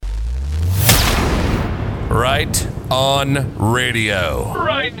Right on Radio.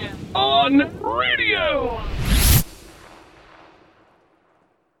 Right on Radio.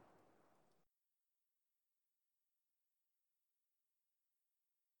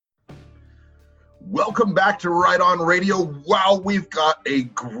 Welcome back to Right On Radio. Wow, we've got a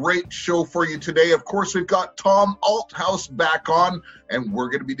great show for you today. Of course, we've got Tom Althouse back on, and we're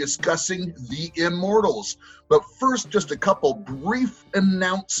going to be discussing The Immortals. But first, just a couple brief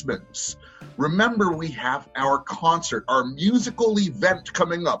announcements. Remember, we have our concert, our musical event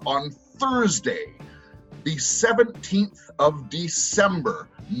coming up on Thursday, the 17th of December,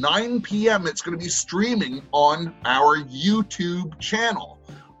 9 p.m. It's going to be streaming on our YouTube channel.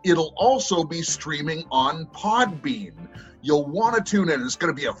 It'll also be streaming on Podbean. You'll want to tune in. It's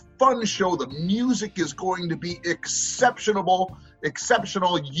going to be a fun show. The music is going to be exceptional.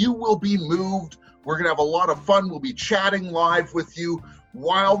 You will be moved. We're going to have a lot of fun. We'll be chatting live with you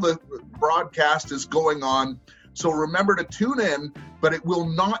while the broadcast is going on. So remember to tune in, but it will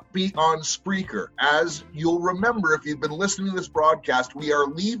not be on Spreaker. As you'll remember, if you've been listening to this broadcast, we are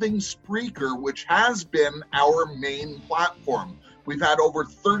leaving Spreaker, which has been our main platform. We've had over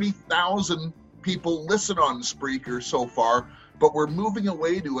 30,000 people listen on Spreaker so far, but we're moving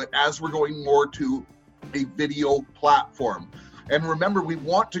away to it as we're going more to a video platform. And remember, we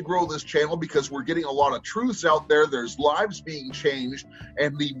want to grow this channel because we're getting a lot of truths out there. There's lives being changed.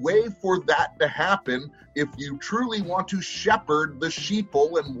 And the way for that to happen, if you truly want to shepherd the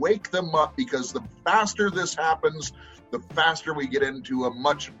sheeple and wake them up, because the faster this happens, the faster we get into a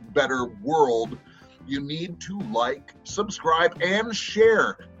much better world. You need to like, subscribe, and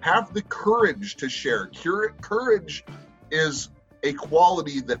share. Have the courage to share. Courage is a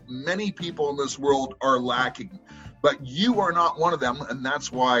quality that many people in this world are lacking. But you are not one of them, and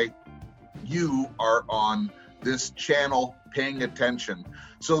that's why you are on this channel paying attention.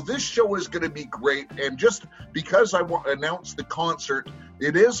 So this show is going to be great, and just because I want to announce the concert,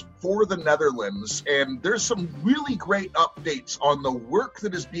 it is for the Netherlands, and there's some really great updates on the work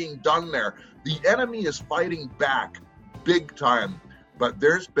that is being done there. The enemy is fighting back big time, but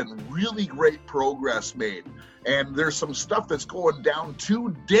there's been really great progress made, and there's some stuff that's going down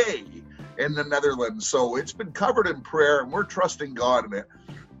today in the Netherlands. So it's been covered in prayer, and we're trusting God in it.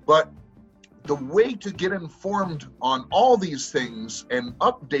 But the way to get informed on all these things and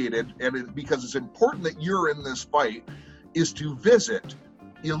updated, and because it's important that you're in this fight, is to visit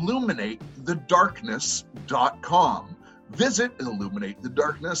illuminatethedarkness.com. Visit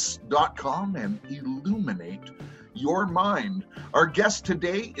illuminatethedarkness.com and illuminate your mind. Our guest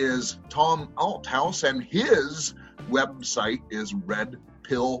today is Tom Althouse, and his website is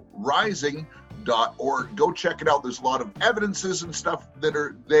redpillrising.org. Go check it out. There's a lot of evidences and stuff that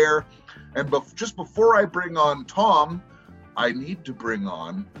are there. And just before I bring on Tom, I need to bring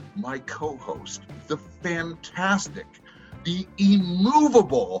on my co-host, the fantastic, the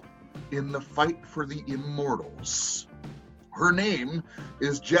immovable in the fight for the Immortals. Her name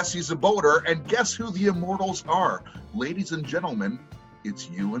is Jessie Czebotar, and guess who the Immortals are? Ladies and gentlemen, it's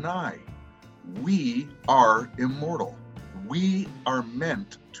you and I. We are immortal. We are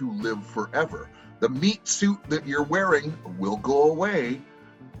meant to live forever. The meat suit that you're wearing will go away,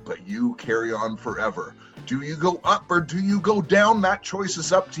 but you carry on forever. Do you go up or do you go down? That choice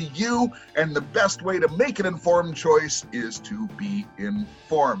is up to you, and the best way to make an informed choice is to be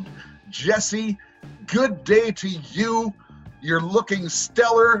informed. Jessie, good day to you. You're looking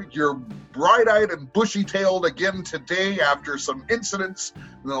stellar. You're bright-eyed and bushy-tailed again today after some incidents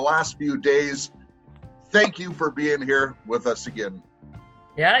in the last few days. Thank you for being here with us again.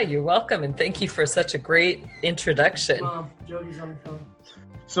 Yeah, you're welcome, and thank you for such a great introduction. Mom, Jody's on the phone.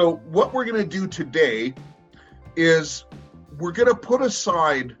 So what we're going to do today is we're going to put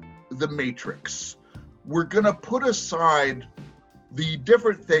aside the Matrix. We're going to put aside the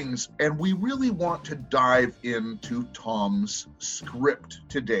different things, and we really want to dive into Tom's script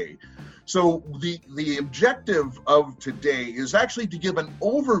today. So the objective of today is actually to give an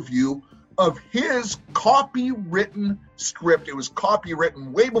overview of his copywritten script. It was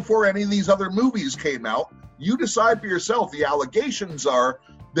copywritten way before any of these other movies came out. You decide for yourself. The allegations are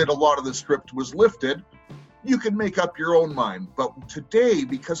that a lot of the script was lifted. You can make up your own mind. But today,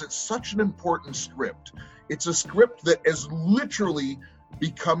 because it's such an important script, it's a script that is literally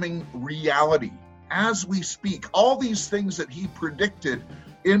becoming reality as we speak. All these things that he predicted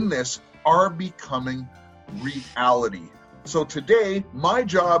in this are becoming reality. So today, my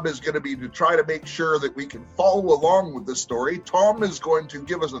job is going to be to try to make sure that we can follow along with the story. Tom is going to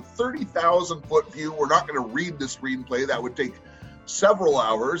give us a 30,000 foot view. We're not going to read the screenplay. That would take several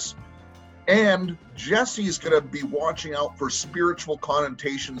hours. And Jesse's going to be watching out for spiritual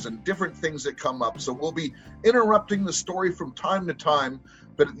connotations and different things that come up. So we'll be interrupting the story from time to time.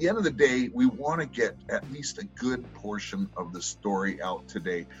 But at the end of the day, we want to get at least a good portion of the story out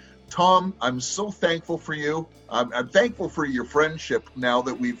today. Tom, I'm so thankful for you. I'm thankful for your friendship now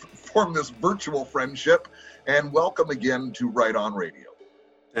that we've formed this virtual friendship. And welcome again to Right On Radio.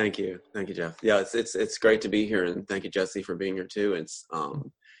 Thank you, Jeff. Yeah, it's great to be here, and thank you, Jesse, for being here too.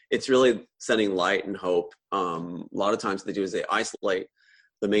 It's really sending light and hope. A lot of times what they do is they isolate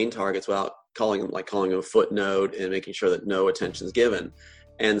the main targets without calling them a footnote and making sure that no attention is given.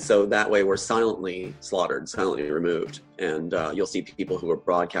 And so that way we're silently slaughtered, silently removed. And you'll see people who are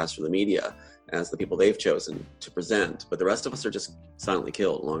broadcast for the media as the people they've chosen to present. But the rest of us are just silently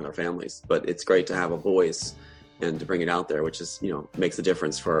killed along our families. But it's great to have a voice and to bring it out there, which is, makes a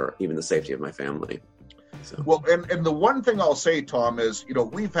difference for even the safety of my family. So. Well, and the one thing I'll say, Tom, is,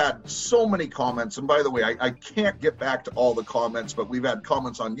 we've had so many comments. And by the way, I can't get back to all the comments, but we've had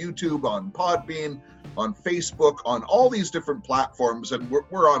comments on YouTube, on Podbean, on Facebook, on all these different platforms. And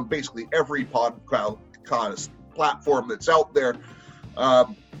we're on basically every podcast platform that's out there.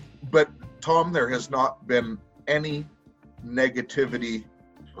 But, Tom, there has not been any negativity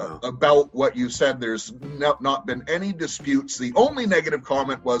about what you said. There's not been any disputes. The only negative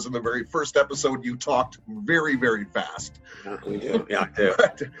comment was in the very first episode, you talked very, very fast. Yeah, we do. Yeah, I do.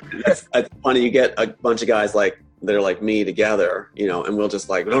 It's funny. You get a bunch of guys that are like me together, and we'll just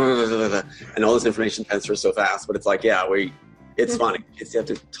and all this information transfers so fast. But it's it's funny. You have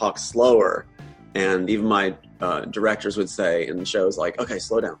to talk slower. And even my directors would say in shows okay,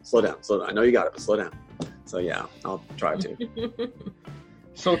 slow down. I know you got it, but slow down. So yeah, I'll try to.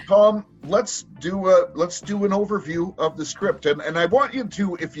 So Tom, let's do an overview of the script, and I want you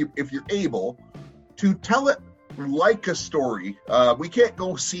to, if you're able, to tell it like a story. We can't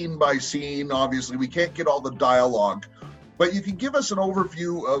go scene by scene, obviously. We can't get all the dialogue, but you can give us an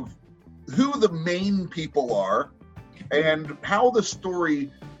overview of who the main people are and how the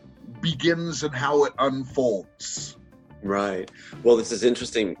story begins and how it unfolds. Right. Well, this is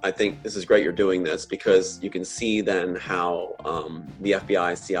interesting. I think this is great you're doing this because you can see then how the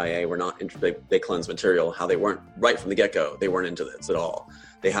FBI, CIA were not they cleansed material, how they weren't right from the get-go. They weren't into this at all.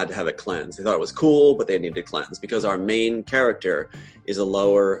 They had to have it cleansed. They thought it was cool, but they needed to cleanse because our main character is a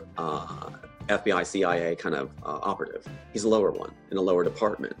lower FBI, CIA kind of operative. He's a lower one in a lower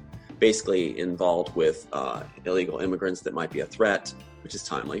department, basically involved with illegal immigrants that might be a threat, which is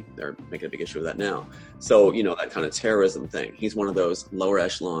timely. They're making a big issue of that now. So, that kind of terrorism thing. He's one of those lower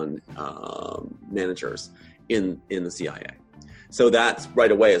echelon managers in the CIA. So that's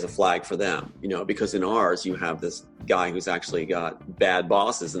right away as a flag for them, because in ours, you have this guy who's actually got bad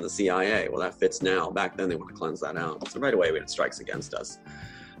bosses in the CIA. Well, that fits now. Back then, they want to cleanse that out. So right away, it strikes against us.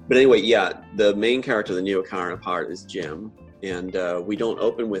 But anyway, yeah, the main character, the Neo-Karen part, is Jim. And we don't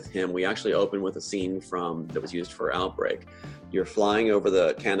open with him. We actually open with a scene that was used for Outbreak. You're flying over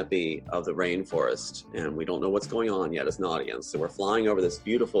the canopy of the rainforest, and we don't know what's going on yet as an audience. So we're flying over this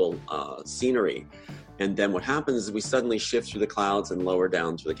beautiful scenery. And then what happens is we suddenly shift through the clouds and lower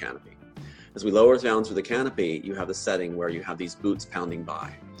down through the canopy. As we lower down through the canopy, you have the setting where you have these boots pounding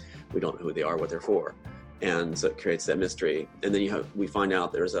by. We don't know who they are, what they're for. And so it creates that mystery. And then we find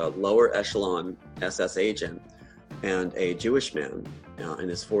out there's a lower echelon SS agent and a Jewish man in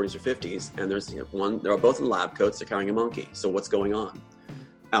his 40s or 50s, and there's they're both in lab coats, they're carrying a monkey. So what's going on?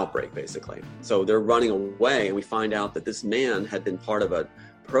 Outbreak, basically. So they're running away, and we find out that this man had been part of a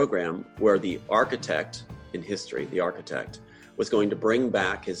program where the architect in history, was going to bring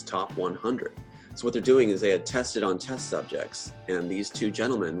back his top 100. So what they're doing is they had tested on test subjects, and these two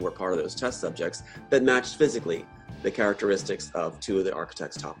gentlemen were part of those test subjects that matched physically the characteristics of two of the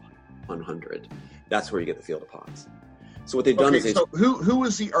architect's top 100. That's where you get the field of pods. So what they've done is... So who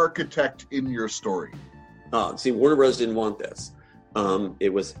is the architect in your story? See, Warner Bros. Didn't want this.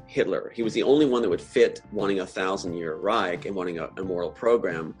 It was Hitler. He was the only one that would fit wanting a 1,000-year Reich and wanting a moral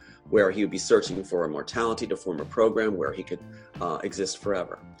program where he would be searching for immortality to form a program where he could exist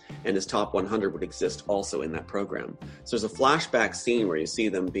forever. And his top 100 would exist also in that program. So there's a flashback scene where you see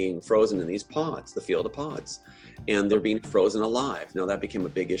them being frozen in these pods, the field of pods. And they're being frozen alive. Now, that became a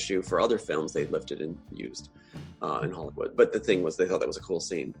big issue for other films they lifted and used in Hollywood. But the thing was, they thought that was a cool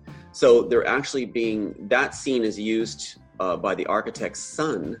scene. So they're actually that scene is used by the architect's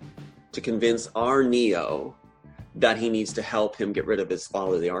son to convince our Neo that he needs to help him get rid of his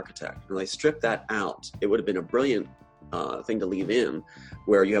father, the architect. And they stripped that out. It would have been a brilliant thing to leave in,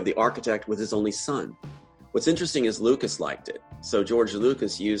 where you have the architect with his only son. What's interesting is Lucas liked it. So George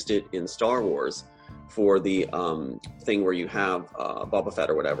Lucas used it in Star Wars for the thing where you have Boba Fett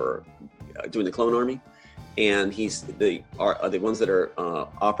or whatever doing the clone army, and he's the ones that are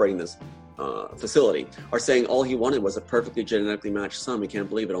operating this facility are saying all he wanted was a perfectly genetically matched son. We can't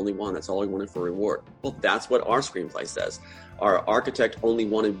believe it, only one. That's all he wanted for reward. Well, that's what our screenplay says. Our architect only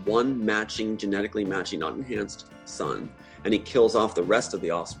wanted one genetically matching, not enhanced son, and he kills off the rest of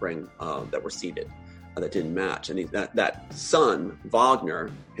the offspring that were seeded that didn't match. And that son,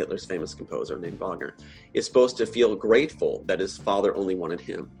 Wagner, Hitler's famous composer named Wagner, is supposed to feel grateful that his father only wanted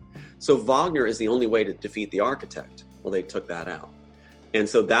him. So Wagner is the only way to defeat the architect. Well, they took that out. And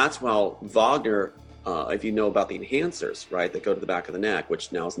so that's why Wagner, if you know about the enhancers, right, that go to the back of the neck,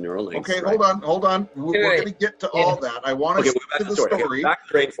 which now is Neuralinks. Okay, right? hold on. We're going to get to all that. I want to stick to the story. Okay, back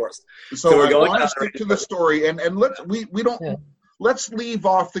to the rainforest. So I want to stick to the story, and let's leave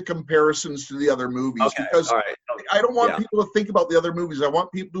off the comparisons to the other movies, because I don't want people to think about the other movies. I want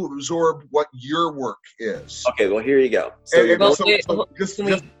people to absorb what your work is. Okay, well, here you go. So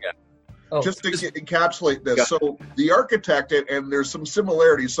just to encapsulate this. So the architect, and there's some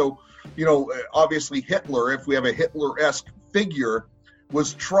similarities. So, obviously Hitler, if we have a Hitler-esque figure,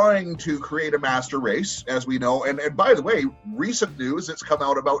 was trying to create a master race, as we know. And by the way, recent news, it's come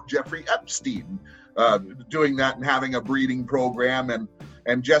out about Jeffrey Epstein doing that and having a breeding program.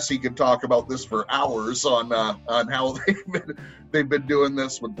 And Jesse could talk about this for hours on how they've been doing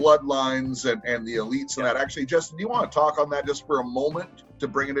this with bloodlines and the elites and that. Actually, Justin, do you want to talk on that just for a moment to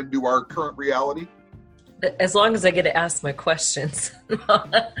bring it into our current reality? As long as I get to ask my questions.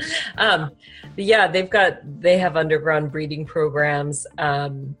 They have underground breeding programs,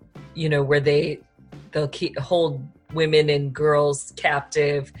 where they'll hold women and girls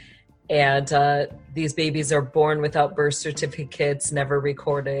captive, and these babies are born without birth certificates, never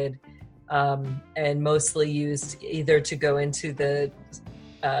recorded, and mostly used either to go into the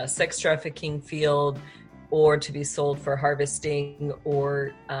sex trafficking field or to be sold for harvesting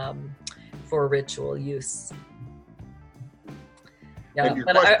or for ritual use. Yeah,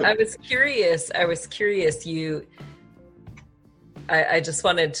 but I was curious. I just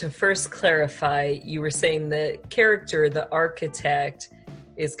wanted to first clarify. You were saying the character, the architect,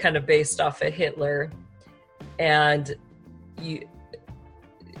 is kind of based off of Hitler, and you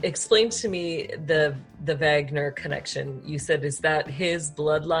explained to me the Wagner connection. You said, is that his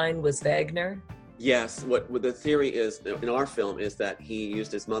bloodline was Wagner? Yes. What the theory is in our film is that he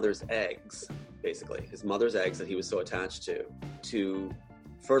used his mother's eggs, basically his mother's eggs that he was so attached to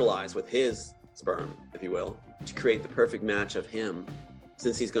fertilize with his sperm, if you will, to create the perfect match of him.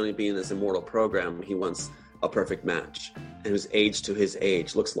 Since he's going to be in this immortal program, he wants a perfect match, and whose age to his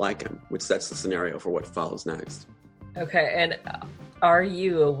age looks like him, which sets the scenario for what follows next. Okay, and are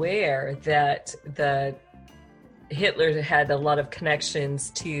you aware that Hitler had a lot of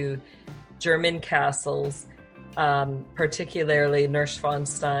connections to German castles, particularly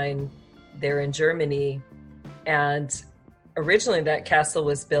Neuschwanstein there in Germany, and originally that castle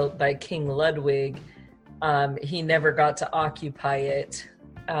was built by King Ludwig. He never got to occupy it.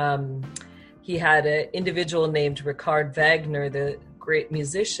 He had an individual named Richard Wagner, the great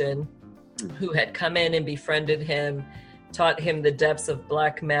musician, who had come in and befriended him, taught him the depths of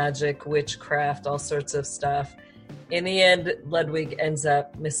black magic, witchcraft, all sorts of stuff. In the end, Ludwig ends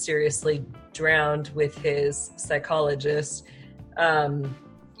up mysteriously drowned with his psychologist,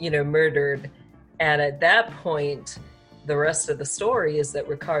 murdered. And at that point, the rest of the story is that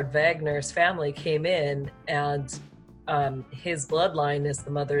Richard Wagner's family came in, and his bloodline is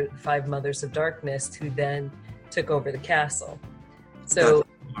the Five Mothers of Darkness, who then took over the castle. So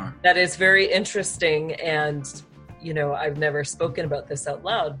that is very interesting. And, I've never spoken about this out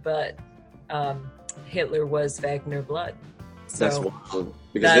loud, but Hitler was Wagner blood. So that's wild.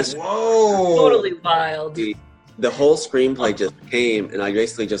 Because totally wild. The whole screenplay just came, and I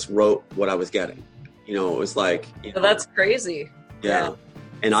basically just wrote what I was getting. It was like... So that's crazy. Yeah.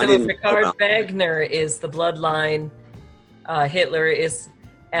 And so I didn't... Richard Wagner is the bloodline. Hitler is...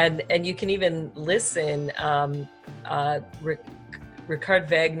 And you can even listen. Richard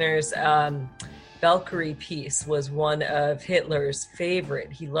Wagner's Valkyrie piece was one of Hitler's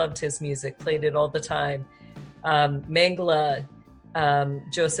favorite. He loved his music, played it all the time. Mengele,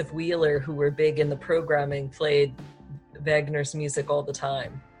 Joseph Wheeler, who were big in the programming, played Wagner's music all the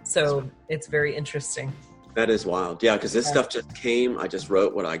time. So it's very interesting. That is wild. Yeah, because this stuff just came. I just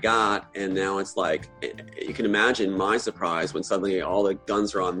wrote what I got, and now it's like, you can imagine my surprise when suddenly all the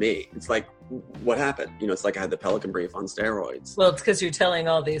guns are on me. It's like, what happened? It's like I had the Pelican Brief on steroids. Well, it's because you're telling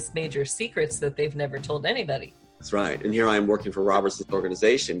all these major secrets that they've never told anybody. That's right. And here I am working for Robertson's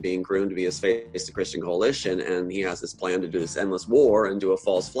organization, being groomed to be his face to Christian Coalition, and he has this plan to do this endless war and do a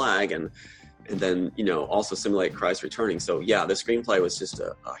false flag. And and then also simulate Christ returning. So yeah, the screenplay was just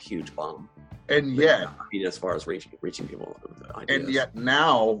a huge bomb. And yet, as far as reaching people with the ideas. And yet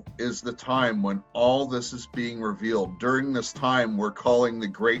now is the time when all this is being revealed. During this time, we're calling the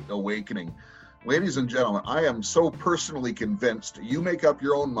Great Awakening. Ladies and gentlemen, I am so personally convinced, you make up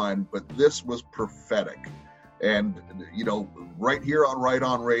your own mind, but this was prophetic. And, right here on Right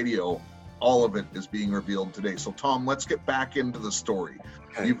On Radio, all of it is being revealed today. So, Tom, let's get back into the story.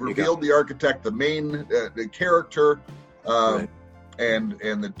 Okay, You've revealed the architect, the main the character, Right. and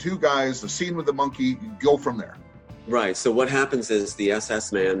the two guys, the scene with the monkey, go from there. Right. So what happens is the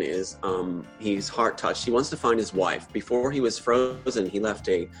SS man is he's heart touched. He wants to find his wife. Before he was frozen, he left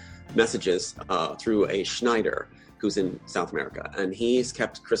messages through a Schneider who's in South America, and he's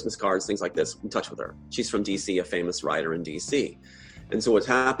kept Christmas cards, things like this, in touch with her. She's from DC, a famous writer in DC. And so what's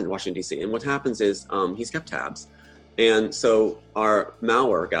happened, Washington DC, and what happens is he's kept tabs. And so our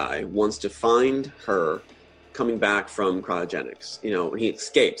Mauer guy wants to find her coming back from cryogenics. He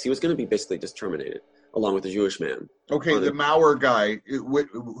escapes. He was going to be basically just terminated, along with the Jewish man. Okay, the Mauer guy,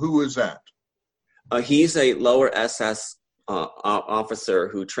 who is that? He's a lower SS officer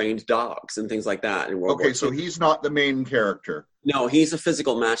who trained dogs and things like that in World War II. So he's not the main character. No, he's a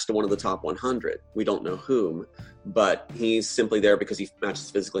physical match to one of the top 100. We don't know whom, but he's simply there because he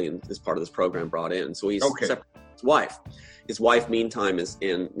matches physically and is part of this program brought in. So he's separate from his wife. His wife, meantime, is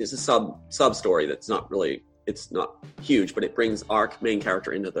a sub story that's not really, it's not huge, but it brings our main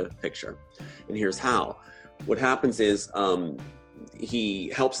character into the picture. And here's how. What happens is he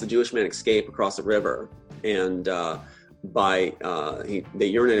helps the Jewish man escape across the river, and they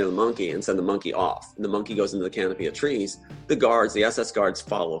urinate on the monkey and send the monkey off. And the monkey goes into the canopy of trees. The SS guards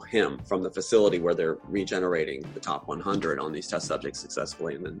follow him from the facility where they're regenerating the top 100 on these test subjects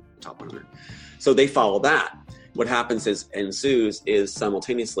successfully, and then the top 100. So they follow that. What ensues is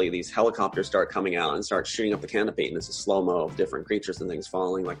simultaneously these helicopters start coming out and start shooting up the canopy, and it's a slow-mo of different creatures and things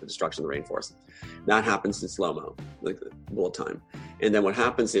falling, like the destruction of the rainforest. That happens in slow-mo, like the bullet time. And then what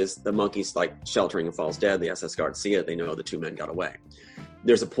happens is the monkey's like sheltering and falls dead. The SS guards see it. They know the two men got away.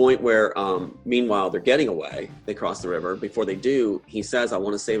 There's a point where, meanwhile, they're getting away. They cross the river. Before they do, he says, I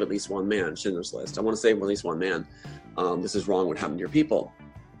want to save at least one man, Schindler's List. I want to save at least one man. This is wrong. What happened to your people?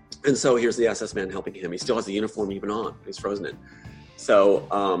 And so here's the SS man helping him. He still has the uniform even on. He's frozen in. So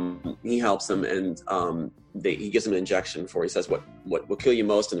he helps him, and he gives him an injection he says, what will kill you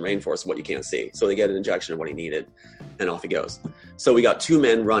most in the rainforest is what you can't see. So they get an injection of what he needed, and off he goes. So we got two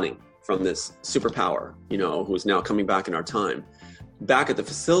men running from this superpower, who's now coming back in our time. Back at the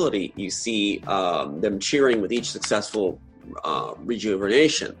facility, you see them cheering with each successful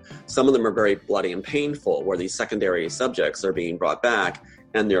rejuvenation. Some of them are very bloody and painful, where these secondary subjects are being brought back,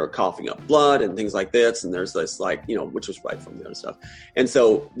 and they're coughing up blood and things like this. And there's this which was right from the other stuff. And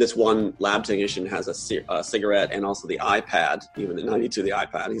so this one lab technician has a cigarette and also the iPad, even in 92, the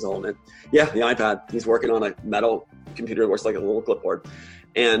iPad, he's holding it. Yeah, the iPad, he's working on a metal computer that works like a little clipboard.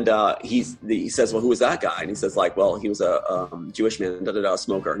 And he says, well, who was that guy? And he says, well, he was a Jewish man,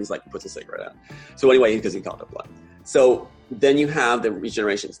 smoker. And he's like, puts a cigarette out. So anyway, because he coughed up blood. So then you have the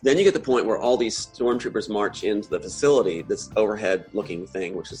regenerations. Then you get the point where all these stormtroopers march into the facility, this overhead looking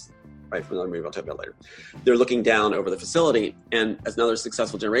thing, which is right from another movie I'll talk about later. They're looking down over the facility, and as another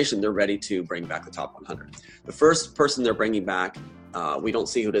successful generation, they're ready to bring back the top 100. The first person they're bringing back, we don't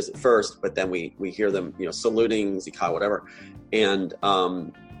see who it is at first, but then we hear them, saluting, Zikai, whatever. And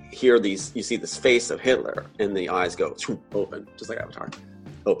you see this face of Hitler, and the eyes go open, just like Avatar,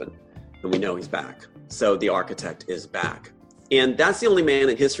 open. And we know he's back. So the architect is back. And that's the only man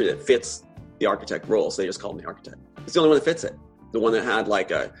in history that fits the architect role, so they just call him the architect. It's the only one that fits it. The one that had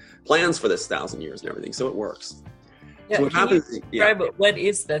plans for this 1,000 years and everything, so it works. Yeah, so what happens? What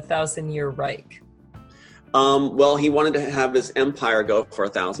is the 1,000-year Reich? Well, he wanted to have his empire go for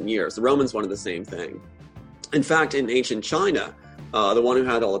 1,000 years. The Romans wanted the same thing. In fact, in ancient China, the one who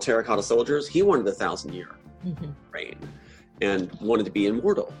had all the terracotta soldiers, he wanted the 1,000-year reign and wanted to be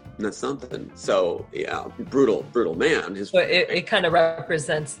immortal. And that's something. So, yeah, brutal man. So it kind of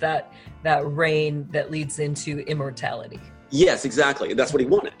represents that reign that leads into immortality. Yes, exactly. That's what he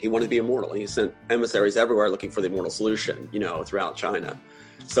wanted. He wanted to be immortal. He sent emissaries everywhere looking for the immortal solution, throughout China.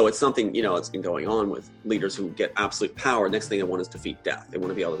 So it's something, it's been going on with leaders who get absolute power. Next thing they want is defeat death. They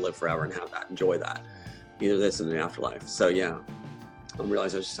want to be able to live forever and have that, enjoy that, either this in the afterlife. So, yeah, I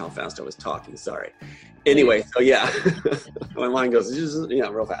realized just how fast I was talking. Sorry. Anyway, so yeah, my mind goes,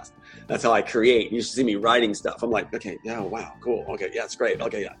 real fast. That's how I create. You should see me writing stuff. I'm like, okay, yeah, wow, cool. Okay, yeah, it's great.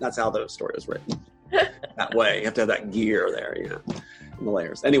 Okay, yeah, that's how the story was written. That way, you have to have that gear there, and the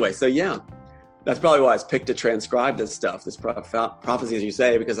layers. Anyway, so yeah, That's probably why I was picked to transcribe this stuff, this prophecy, as you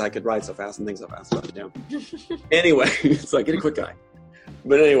say, because I could write so fast and think so fast. Anyway, so I get a quick guy.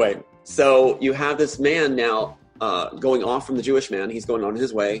 But anyway, so you have this man now going off from the Jewish man. He's going on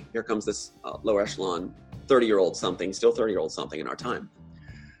his way. Here comes this lower echelon 30-year-old something, still 30-year-old something in our time.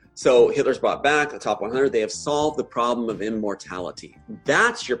 So Hitler's brought back the top 100. They have solved the problem of immortality.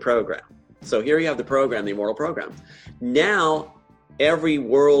 That's your program. So here you have the program, the immortal program. Now, every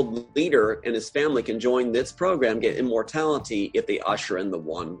world leader and his family can join this program, get immortality, if they usher in the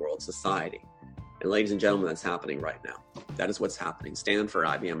one world society. And ladies and gentlemen, that's happening right now. That is what's happening. Stanford,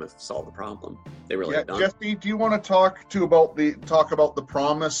 IBM have solved the problem. They really have done. Jesse, do you want to talk about the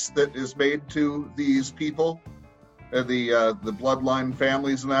promise that is made to these people, the bloodline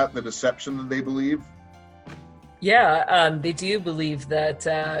families and that, the deception that they believe? Yeah, they do believe that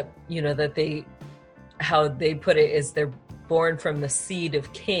that they, how they put it is they're born from the seed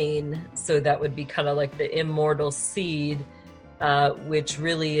of Cain, so that would be kind of like the immortal seed. Which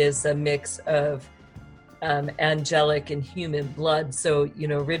really is a mix of angelic and human blood. So,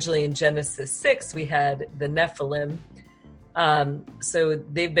 originally in Genesis 6, we had the Nephilim. So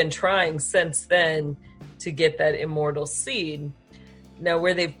they've been trying since then to get that immortal seed. Now,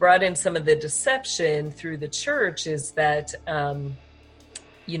 where they've brought in some of the deception through the church is that,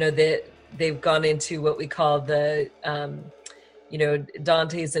 that they've gone into what we call the,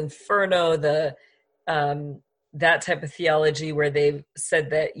 Dante's Inferno, that type of theology, where they've said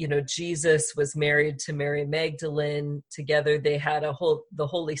that, Jesus was married to Mary Magdalene. Together they had the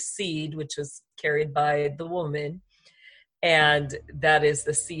holy seed, which was carried by the woman. And that is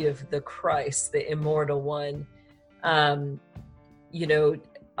the seed of the Christ, the immortal one. On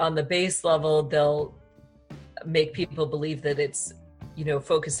the base level, they'll make people believe that it's,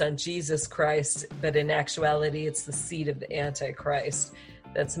 focused on Jesus Christ, but in actuality, it's the seed of the Antichrist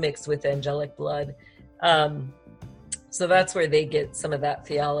that's mixed with angelic blood. So that's where they get some of that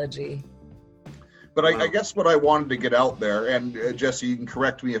theology. But I guess what I wanted to get out there, and Jesse, you can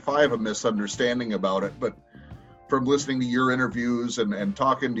correct me if I have a misunderstanding about it, but from listening to your interviews and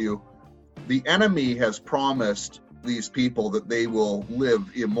talking to you, the enemy has promised these people that they will live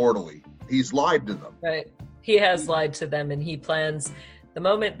immortally. He's lied to them. Right. He has lied to them, and he plans, the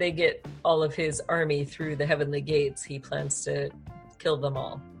moment they get all of his army through the heavenly gates, he plans to kill them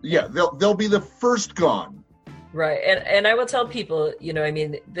all. Yeah, they'll be the first gone. Right. And I will tell people,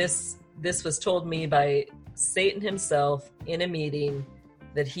 this was told me by Satan himself in a meeting,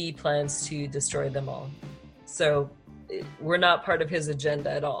 that he plans to destroy them all. So we're not part of his agenda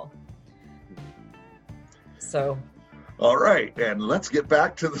at all. So. All right, and let's get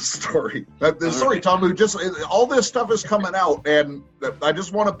back to the story. Sorry, Tom, all this stuff is coming out, and I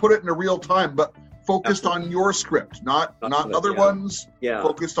just want to put it in a real time, but focused on your script, not other ones. Yeah.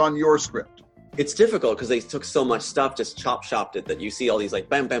 Focused on your script. It's difficult because they took so much stuff, just chopped it, that you see all these like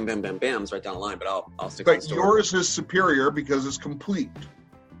bam, bam, bam, bam, bams right down the line. But I'll stick to the story. But yours is superior because it's complete.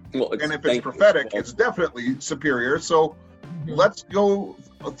 Well, and if it's prophetic, it's definitely superior. So let's go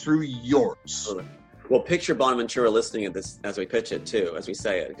through yours. Well, picture Bonaventura listening at this as we pitch it too, as we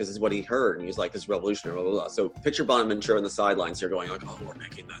say it, because it's what he heard, and he's like, "This is revolutionary." Blah, blah, blah. So picture Bonaventura in the sidelines here, going like, "Oh, we're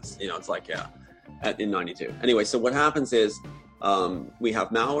making this." It's like, yeah, in '92. Anyway, so what happens is we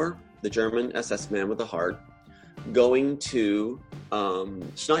have Maurer, the German SS man with the heart, going to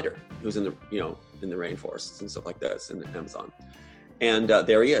Schneider, who's in the in the rainforests and stuff like this in the Amazon, and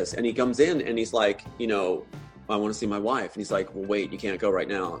there he is, and he comes in and he's like, I want to see my wife. And he's like, well, wait, you can't go right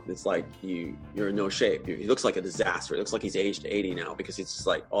now. It's like, you're in no shape. He looks like a disaster. It looks like he's aged 80 now, because it's just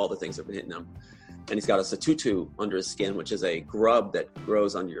like all the things have been hitting him. And he's got a satutu under his skin, which is a grub that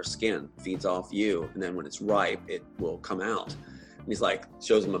grows under your skin, feeds off you. And then when it's ripe, it will come out. And he's like,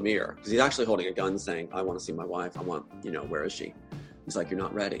 shows him a mirror, because he's actually holding a gun saying, I want to see my wife. I want, where is she? He's like, you're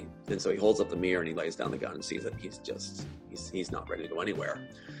not ready. And so he holds up the mirror and he lays down the gun and sees that he's not ready to go anywhere.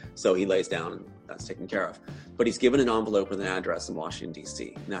 So he lays down, and that's taken care of. But he's given an envelope with an address in Washington,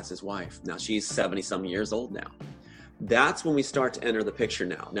 D.C., and that's his wife. Now, she's 70-some years old now. That's when we start to enter the picture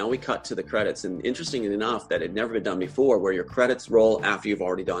now. Now we cut to the credits, and interestingly enough, that had never been done before, where your credits roll after you've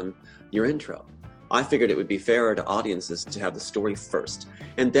already done your intro. I figured it would be fairer to audiences to have the story first,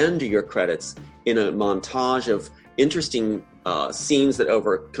 and then do your credits in a montage of interesting scenes that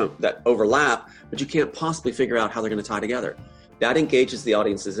overlap, but you can't possibly figure out how they're going to tie together. That engages the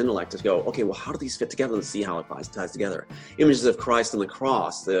audience's intellect to go, okay, well, how do these fit together? Let's see how it ties together. Images of Christ on the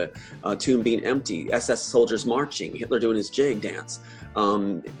cross, the tomb being empty, SS soldiers marching, Hitler doing his jig dance,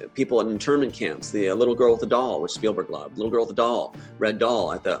 people in internment camps, the little girl with the doll, which Spielberg loved, little girl with the doll, red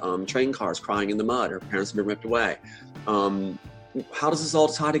doll at the train cars crying in the mud, her parents have been ripped away. how does this all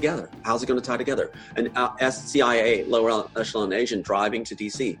tie together? How's it going to tie together? An CIA lower echelon agent driving to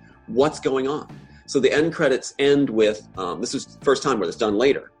DC. What's going on? So the end credits end with, this was the first time where it's done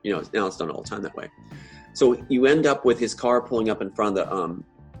later. You know, now it's done all the time that way. So you end up with his car pulling up in front of the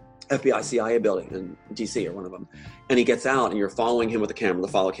FBI CIA building in DC, or one of them. And he gets out and you're following him with the camera, the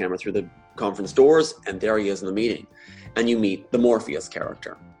follow camera through the conference doors. And there he is in the meeting. And you meet the Morpheus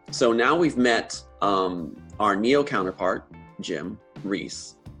character. So now we've met our Neo counterpart, Jim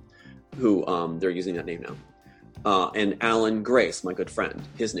Reese, who they're using that name now. And Alan Grace, my good friend,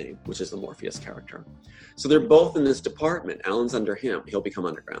 his name, which is the Morpheus character. So they're both in this department. Alan's under him. He'll become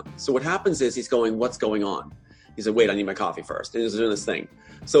underground. So what happens is he's going, what's going on? He said, wait, I need my coffee first. And he's doing this thing.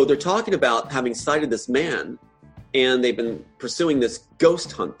 So they're talking about having sighted this man, and they've been pursuing this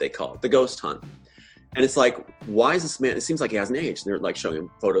ghost hunt, they call it, the ghost hunt. And it's like, why is this man, it seems like he hasn't aged. And they're like showing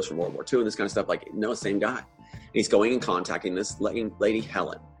him photos from World War II and this kind of stuff. Like, no, same guy. And he's going and contacting this lady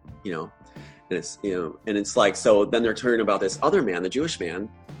Helen, you know. And it's, you know, and it's like, so then they're turning about this other man, the Jewish man,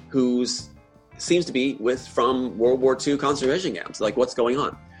 who's seems to be from World War II concentration camps. Like, what's going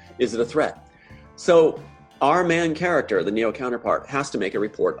on? Is it a threat? So our man character, the Neo counterpart, has to make a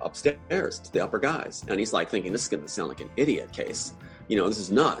report upstairs to the upper guys. And he's like thinking, this is going to sound like an idiot case. You know, this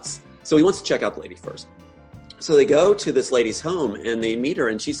is nuts. So he wants to check out the lady first. So they go to this lady's home and they meet her,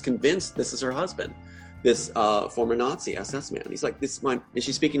 and she's convinced this is her husband, this former Nazi SS man. He's like, this is mine. And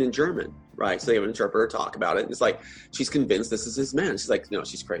she's speaking in German, right? So they have an interpreter talk about it. And it's like, she's convinced this is his man. She's like, no,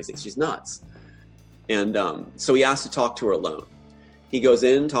 she's crazy. She's nuts. And so he asks to talk to her alone. He goes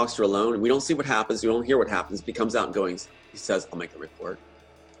in, talks to her alone, and we don't see what happens. We don't hear what happens. He comes out and going, he says, I'll make the report.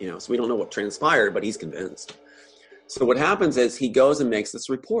 You know, so we don't know what transpired, but he's convinced. So what happens is he goes and makes this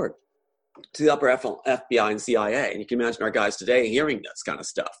report to the upper FBI and CIA. And you can imagine our guys today hearing this kind of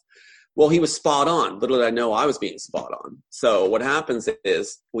stuff. Well, he was spot on. Little did I know I was being spot on. So what happens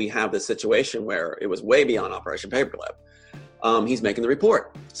is we have this situation where it was way beyond Operation Paperclip. He's making the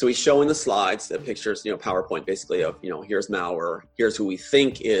report. So he's showing the slides, the pictures, you know, PowerPoint basically of, you know, here's Maurer, here's who we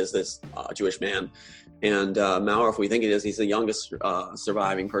think is this Jewish man. And Maurer, if we think it is, he's the youngest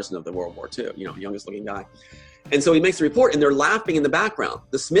surviving person of the World War II, you know, youngest looking guy. And so he makes the report, and they're laughing in the background.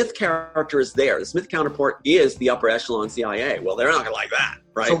 The Smith character is there. The Smith counterpart is the upper echelon CIA. Well, they're not going to like that,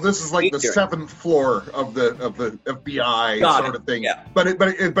 right? So this is like the seventh floor of the FBI sort of thing. Yeah.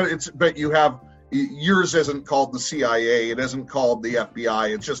 But you have, yours isn't called the CIA. It isn't called the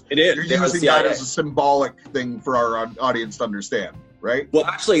FBI. It's just, it is. You're using that as a symbolic thing for our audience to understand, right? Well,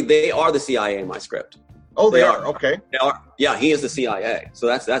 actually, they are the CIA in my script. Oh, they are. Okay. They are. Yeah, he is the CIA. So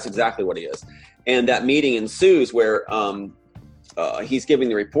that's exactly what he is. And that meeting ensues where he's giving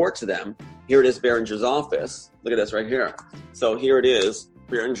the report to them. Here it is, Behringer's office. Look at this right here. So here it is,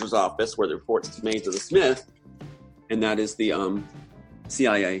 Behringer's office, where the report's made to the Smith, and that is the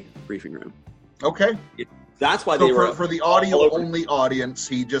CIA briefing room. Okay. That's why so they were for the audio-only audience,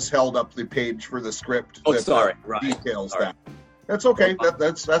 he just held up the page for the script. Oh, sorry. Details that. That's okay.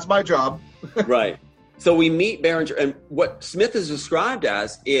 That's my job. Right. So we meet Behringer, and what Smith is described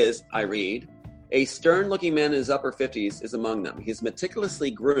as is, I read, a stern-looking man in his upper 50s is among them. He's meticulously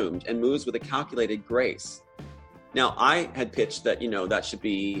groomed and moves with a calculated grace. Now, I had pitched that, you know, that should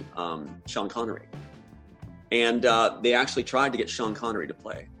be Sean Connery. And they actually tried to get Sean Connery to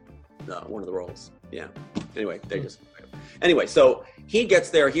play one of the roles. Yeah. Anyway, so he gets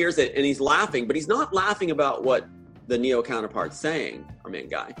there, hears it, and he's laughing, but he's not laughing about what the Neo counterpart's saying, our main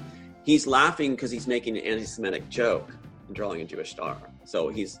guy. He's laughing because he's making an anti-Semitic joke and drawing a Jewish star. So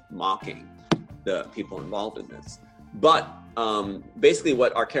he's mocking the people involved in this. But basically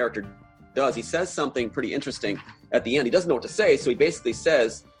what our character does, he says something pretty interesting at the end. He doesn't know what to say, so he basically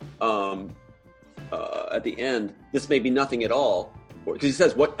says at the end, this may be nothing at all. Because he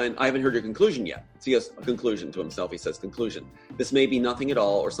says, "What? And I haven't heard your conclusion yet." So he has a conclusion to himself. He says, "Conclusion. This may be nothing at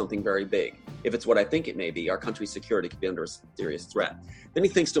all or something very big. If it's what I think it may be, our country's security could be under a serious threat." Then he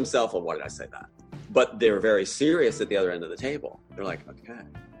thinks to himself, well, why did I say that? But they're very serious at the other end of the table. They're like, okay.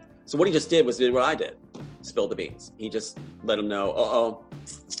 So what he just did was what I did. Spill the beans. He just let him know,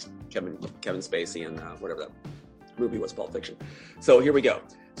 Kevin Spacey and whatever that movie was, Pulp Fiction. So here we go.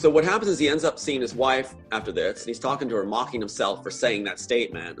 So what happens is he ends up seeing his wife after this, and he's talking to her, mocking himself for saying that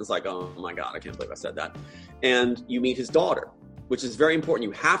statement. It's like, oh my God, I can't believe I said that. And you meet his daughter, which is very important.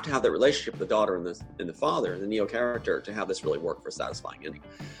 You have to have that relationship with the daughter and the father, the Neo character, to have this really work for a satisfying ending.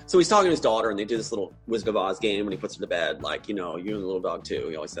 So he's talking to his daughter, and they do this little Wizard of Oz game when he puts her to bed, like, you know, you and the little dog too.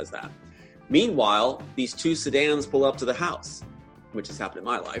 He always says that. Meanwhile, these two sedans pull up to the house, which has happened in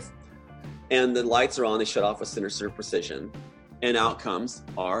my life, and the lights are on. They shut off with sinister precision. And out comes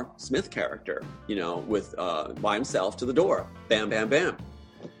our Smith character, with by himself to the door. Bam, bam, bam.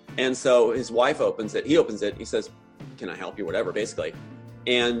 And so his wife opens it. He opens it. He says, "Can I help you?" Whatever, basically.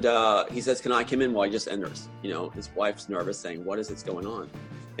 And he says, "Can I come in while he just enters?" His wife's nervous, saying, "What is it's going on?"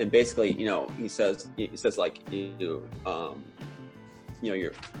 And basically, he says like, you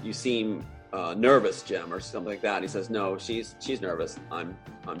seem nervous, Jim, or something like that. And he says, "No, she's nervous. I'm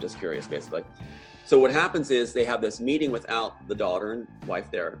just curious," basically. So what happens is they have this meeting without the daughter and wife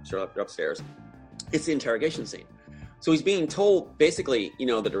there. They're upstairs. It's the interrogation scene. So he's being told basically,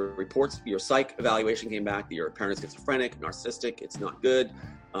 that the reports, your psych evaluation came back that your parent is schizophrenic, narcissistic, it's not good.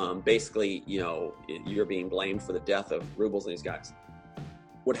 Basically, you're being blamed for the death of Rubles and these guys.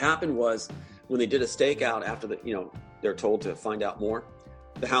 What happened was when they did a stakeout after they're told to find out more,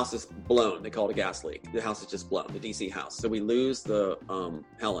 the house is blown. They call it a gas leak. The house is just blown, the DC house. So we lose the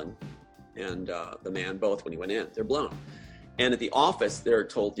Helen and the man both when he went in. They're blown. And at the office, they're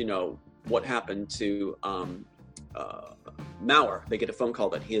told, what happened to Mauer. They get a phone call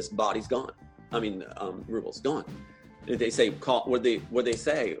that his body's gone. Rubles gone. They say, what they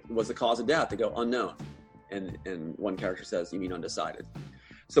say was the cause of death? They go, unknown. And one character says, "You mean undecided?"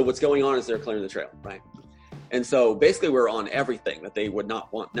 So what's going on is they're clearing the trail, right? And so basically we're on everything that they would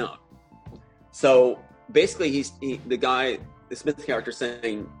not want known. So basically the Smith character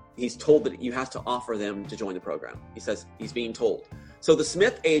saying he's told that you have to offer them to join the program. He says he's being told. So the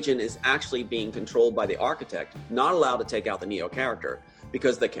Smith agent is actually being controlled by the architect, not allowed to take out the Neo character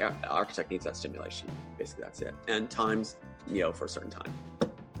because the architect needs that stimulation. Basically, that's it. And times Neo for a certain time.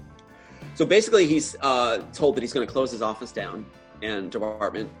 So basically, he's told that he's going to close his office down and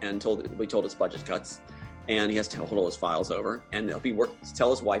department, and we told his budget cuts, and he has to hold all his files over, and tell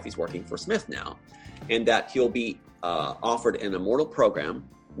his wife he's working for Smith now, and that he'll be offered an immortal program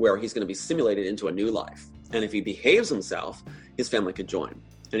where he's going to be simulated into a new life. And if he behaves himself, his family could join.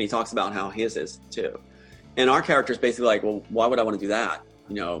 And he talks about how his is too. And our character is basically like, well, why would I want to do that?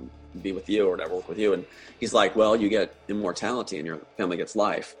 Be with you or whatever, work with you. And he's like, well, you get immortality and your family gets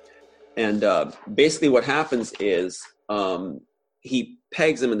life. And basically what happens is he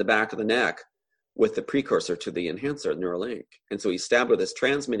pegs him in the back of the neck with the precursor to the enhancer, Neuralink. And so he's stabbed with this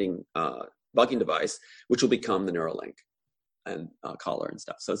transmitting bugging device, which will become the Neuralink and collar and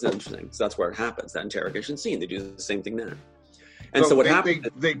stuff. So it's interesting. So that's where it happens, that interrogation scene. They do the same thing there. And so what happened?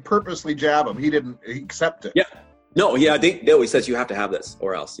 They purposely jab him. He didn't accept it. Yeah. No, yeah, he says you have to have this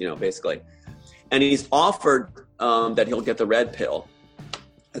or else, basically. And he's offered that he'll get the red pill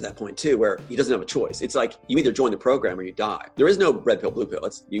at that point too, where he doesn't have a choice. It's like you either join the program or you die. There is no red pill, blue pill.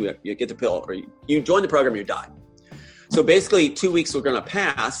 It's you get the pill or you join the program or you die. So basically 2 weeks are going to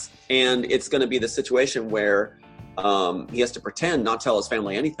pass, and it's going to be the situation where he has to pretend not tell his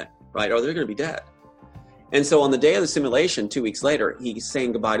family anything, right? Or they're going to be dead. And so on the day of the simulation, 2 weeks later, he's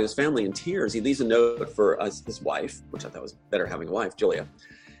saying goodbye to his family in tears. He leaves a note for his wife, which I thought was better having a wife, Julia.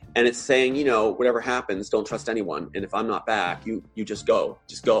 And it's saying, whatever happens, don't trust anyone. And if I'm not back, you just go.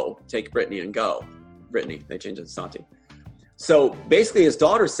 Just go. Take Brittany and go. Brittany, they changed it to Santi. So basically his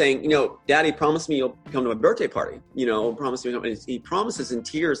daughter's saying, Daddy, promise me you'll come to my birthday party. Promise me. And he promises in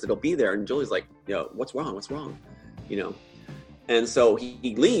tears that he'll be there. And Julia's like, what's wrong? What's wrong? And so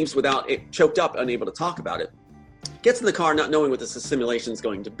he leaves without it, choked up, unable to talk about it. Gets in the car not knowing what this simulation is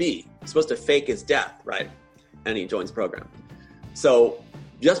going to be. He's supposed to fake his death, right? And he joins the program. So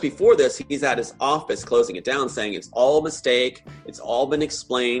just before this, he's at his office closing it down, saying it's all a mistake. It's all been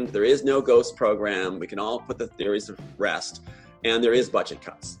explained. There is no ghost program. We can all put the theories to rest. And there is budget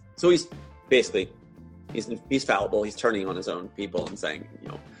cuts. So he's basically, he's fallible. He's turning on his own people and saying,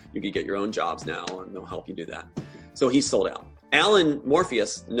 you can get your own jobs now and they'll help you do that. So he's sold out. Alan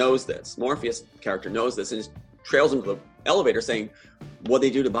Morpheus knows this. Morpheus character knows this and just trails him to the elevator saying, what'd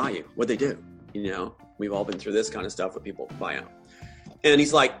they do to buy you? What'd they do? We've all been through this kind of stuff with people buy out. And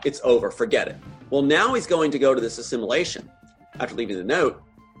he's like, it's over, forget it. Well, now he's going to go to this assimilation after leaving the note,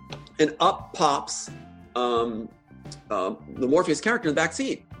 and up pops the Morpheus character in the back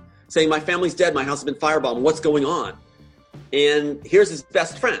seat saying, my family's dead, my house has been firebombed, what's going on? And here's his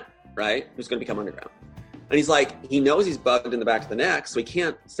best friend, right, who's going to become underground. And he's like, he knows he's bugged in the back of the neck, so he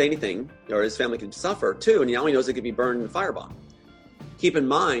can't say anything, or his family could suffer too, and now he knows it could be burned in a firebomb. Keep in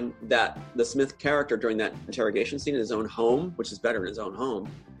mind that the Smith character during that interrogation scene in his own home, which is better in his own home,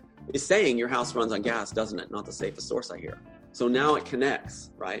 is saying your house runs on gas, doesn't it? Not the safest source, I hear. So now it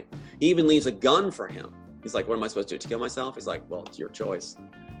connects, right? He even leaves a gun for him. He's like, what am I supposed to do, to kill myself? He's like, well, it's your choice,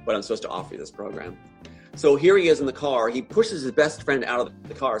 but I'm supposed to offer you this program. So here he is in the car. He pushes his best friend out of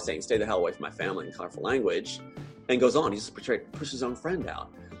the car saying, stay the hell away from my family in colorful language, and goes on. He just pushes his own friend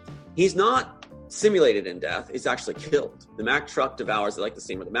out. He's not simulated in death is actually killed. The Mack truck devours, I like the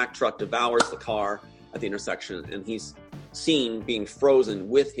scene where the Mack truck devours the car at the intersection, and he's seen being frozen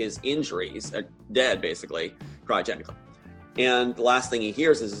with his injuries, dead basically, cryogenically. And the last thing he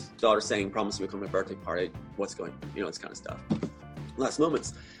hears is his daughter saying, "Promise me we'll come to my birthday party." What's going, this kind of stuff. Last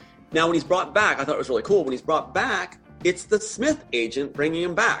moments. Now, when he's brought back, I thought it was really cool. When he's brought back, it's the Smith agent bringing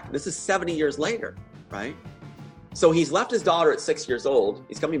him back. This is 70 years later, right? So he's left his daughter at 6 years old.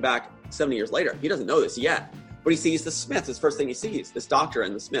 He's coming back 70 years later. He doesn't know this yet, but he sees the Smith. His first thing he sees, this doctor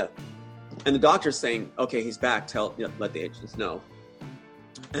and the Smith. And the doctor's saying, "Okay, he's back. Let the agents know."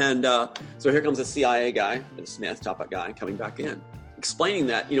 And so here comes a CIA guy, the Smith, top guy, coming back in, explaining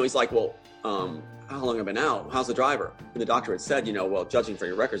that, he's like, "Well, how long have I been out? How's the driver?" And the doctor had said, "Well, judging for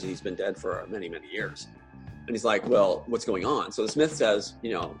your records, he's been dead for many, many years." And he's like, "Well, what's going on?" So the Smith says,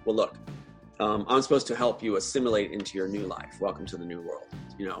 "Well, look, I'm supposed to help you assimilate into your new life. Welcome to the new world.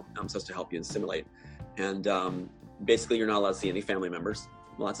 I'm supposed to help you assimilate. And basically, you're not allowed to see any family members."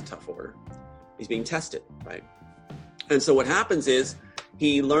 Well, that's a tough order. He's being tested, right? And so what happens is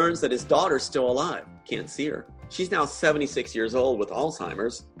he learns that his daughter's still alive. Can't see her. She's now 76 years old with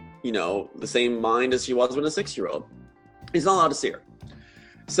Alzheimer's, the same mind as she was when a 6-year-old. He's not allowed to see her.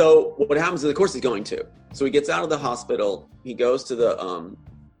 So what happens is, of course, he's going to. So he gets out of the hospital. He goes to the,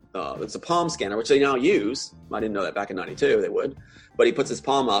 it's a palm scanner, which they now use. I didn't know that back in 92 they would. But he puts his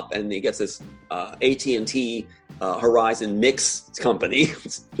palm up and he gets this AT&T Horizon Mix company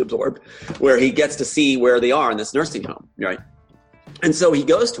absorbed, where he gets to see where they are in this nursing home, right? And so he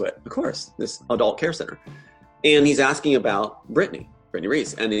goes to it, of course, this adult care center. And he's asking about Brittany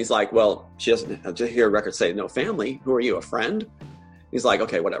Reese. And he's like, "Well, she doesn't hear a record say no family. Who are you, a friend?" He's like,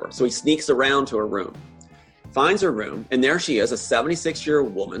 "Okay, whatever." So he sneaks around to her room, finds her room, and there she is, a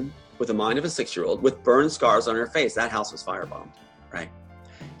 76-year-old woman with the mind of a 6-year-old with burn scars on her face. That house was firebombed, right?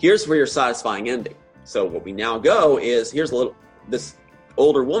 Here's where your satisfying ending. So what we now go is, here's this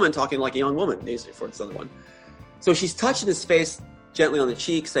older woman talking like a young woman, for this other one. So she's touching his face gently on the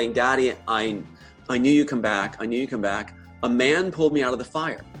cheek, saying, "Daddy, I knew you'd come back. I knew you'd come back. A man pulled me out of the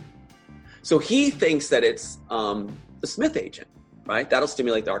fire." So he thinks that it's the Smith agent, right? That'll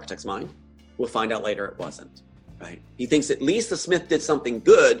stimulate the architect's mind. We'll find out later it wasn't, right? He thinks at least the Smith did something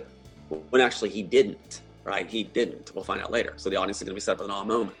good when actually he didn't, right? He didn't. We'll find out later. So the audience is going to be set up with an awe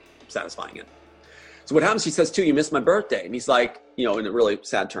moment, satisfying it. So what happens, she says, "Too, you missed my birthday." And he's like, in really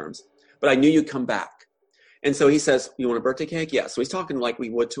sad terms, "But I knew you'd come back." And so he says, "You want a birthday cake?" "Yeah." So he's talking like we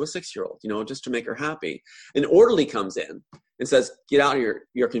would to a 6-year-old, just to make her happy. An orderly comes in and says, "Get out of here.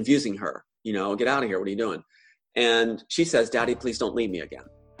 You're confusing her. Get out of here. What are you doing?" And she says, "Daddy, please don't leave me again."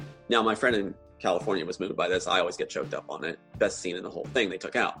 Now, my friend in California was moved by this. I always get choked up on it. Best scene in the whole thing they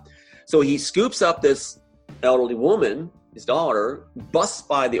took out. So he scoops up this elderly woman, his daughter, busts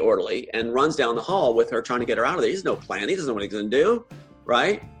by the orderly and runs down the hall with her, trying to get her out of there. He has no plan. He doesn't know what he's going to do,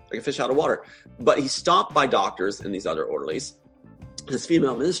 right? Like a fish out of water. But he's stopped by doctors and these other orderlies. This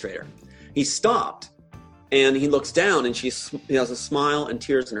female administrator. He stopped and he looks down and she has a smile and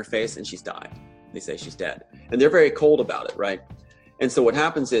tears in her face and she's died. They say she's dead. And they're very cold about it, right? And so what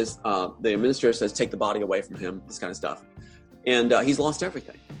happens is the administrator says, "Take the body away from him," this kind of stuff. And he's lost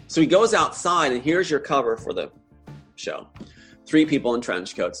everything. So he goes outside and here's your cover for the show. 3 people in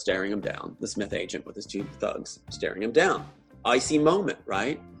trench coats staring him down. The Smith agent with his 2 thugs staring him down. Icy moment,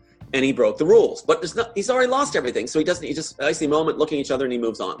 right? And he broke the rules, but he's already lost everything. So he just icy moment, looking at each other, and he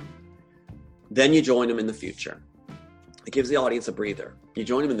moves on. Then you join him in the future. It gives the audience a breather. You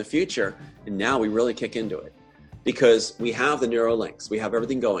join him in the future, and now we really kick into it because we have the neural links. We have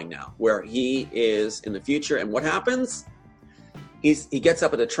everything going now where he is in the future. And what happens? He gets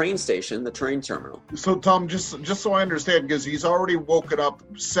up at a train station, the train terminal. So Tom, just so I understand, because he's already woken up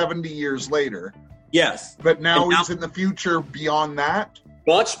 70 years later. Yes. But now he's in the future beyond that?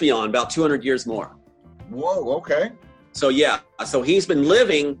 Much beyond, about 200 years more. Whoa, okay. So yeah, so he's been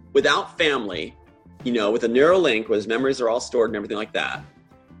living without family, with a neural link where his memories are all stored and everything like that,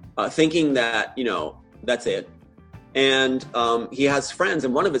 thinking that, that's it. And he has friends,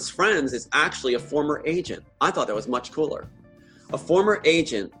 and one of his friends is actually a former agent. I thought that was much cooler. A former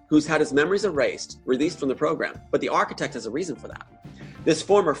agent who's had his memories erased, released from the program, but the architect has a reason for that. This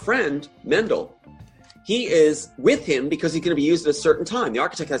former friend, Mendel, he is with him because he's going to be used at a certain time. The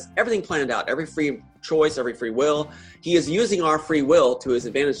architect has everything planned out, every free choice, every free will. He is using our free will to his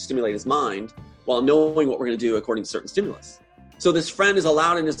advantage to stimulate his mind while knowing what we're going to do according to certain stimulus. So this friend is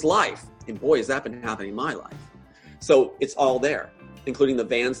allowed in his life. And boy, has that been happening in my life. So it's all there, including the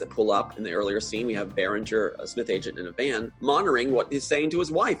vans that pull up. In the earlier scene, we have Berenger, a Smith agent in a van, monitoring what he's saying to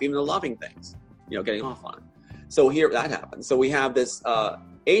his wife, even the loving things, getting off on it. So here that happens. So we have this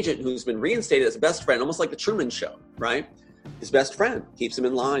agent who's been reinstated as a best friend, almost like the Truman Show, right? His best friend keeps him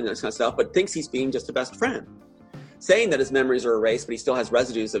in line and that kind of stuff, but thinks he's being just a best friend. Saying that his memories are erased, but he still has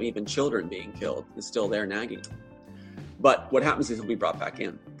residues of even children being killed. Is still there nagging him. But what happens is he'll be brought back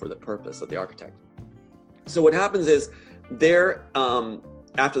in for the purpose of the architect. So what happens is there,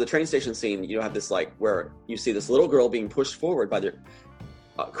 after the train station scene, you have this like where you see this little girl being pushed forward by the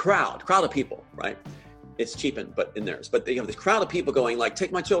crowd of people, right? It's cheapened, but in theirs. But they have this crowd of people going like,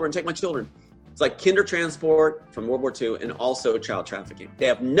 take my children, take my children. It's like kinder transport from World War II and also child trafficking. They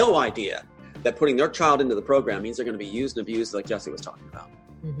have no idea that putting their child into the program means they're going to be used and abused, like Jesse was talking about,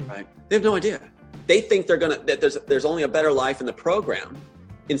 right? They have no idea. They think that there's only a better life in the program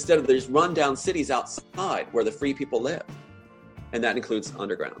instead of these rundown cities outside where the free people live. And that includes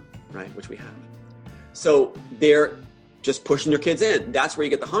underground, right? Which we have. So they're just pushing their kids in. That's where you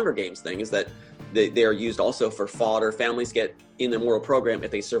get the Hunger Games thing, is that they are used also for fodder. Families get in the Immortal program if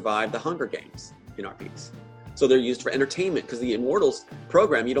they survive the Hunger Games in our piece. So they're used for entertainment because the Immortals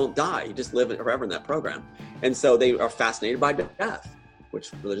program, you don't die. You just live forever in that program. And so they are fascinated by death,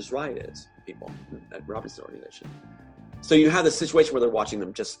 which Religious Right is, people at Robinson organization. So you have this situation where they're watching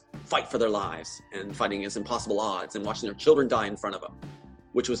them just fight for their lives and fighting against impossible odds and watching their children die in front of them,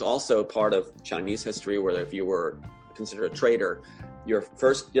 which was also part of Chinese history, where if you were considered a traitor, your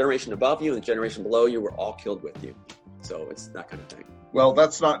first generation above you and the generation below you were all killed with you. So it's that kind of thing. Well,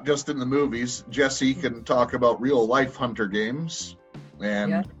 that's not just in the movies. Jesse can talk about real life Hunger Games,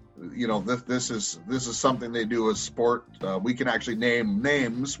 and you know, this is something they do as sport. We can actually name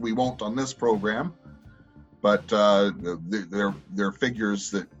names. We won't on this program, but they're figures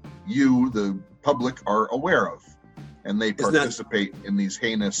that you, the public, are aware of, and they participate in these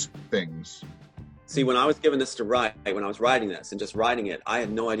heinous things. See, when I was given this to write, when I was writing this and just writing it, I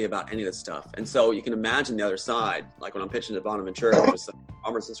had no idea about any of this stuff. And so you can imagine the other side, like when I'm pitching to Bonaventura, which was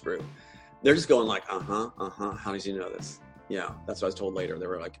Robertson's group, they're just going like, how does he know this? Yeah, that's what I was told later. They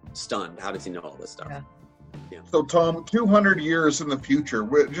were like stunned. How does he know all this stuff? Yeah. So, Tom, 200 years in the future,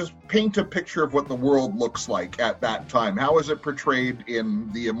 just paint a picture of what the world looks like at that time. How is it portrayed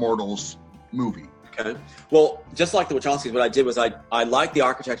in the Immortals movie? Okay. Well, just like the Wachowskis, what I did was I liked the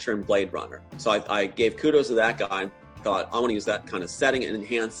architecture in Blade Runner. So I gave kudos to that guy and thought, I want to use that kind of setting and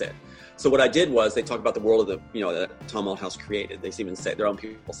enhance it. So what I did was they talk about the world of that Tom Althouse created. They even say, their own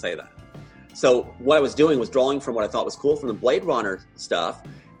people say that. So what I was doing was drawing from what I thought was cool from the Blade Runner stuff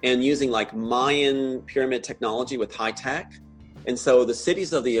and using like Mayan pyramid technology with high tech. And so the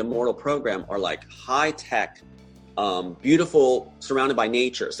cities of the Immortal program are like high tech, beautiful, surrounded by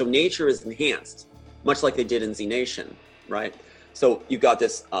nature. So nature is enhanced, much like they did in Z Nation, right? So you've got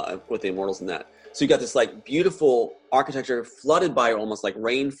this with the Immortals and that. So you got this like beautiful architecture flooded by almost like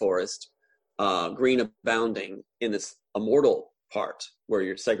rainforest, green abounding in this Immortal part where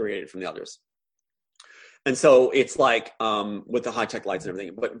you're segregated from the others. And so it's like with the high-tech lights and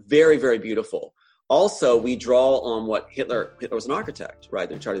everything, but very, very beautiful. Also, we draw on what Hitler was an architect, right?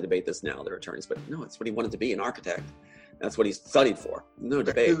 They're trying to debate this now, their attorneys, but no, it's what he wanted to be, an architect. That's what he studied for. No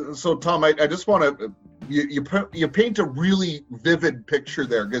debate. So, Tom, I just want to, you paint a really vivid picture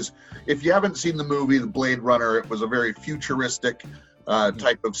there, because if you haven't seen the movie, The Blade Runner, it was a very futuristic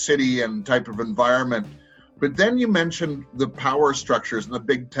type of city and type of environment. But then you mentioned the power structures and the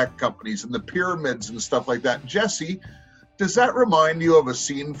big tech companies and the pyramids and stuff like that. Jesse, does that remind you of a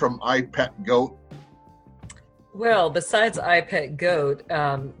scene from I, Pet, Goat? Well, besides I, Pet, Goat,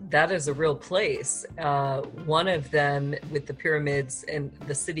 that is a real place. One of them with the pyramids and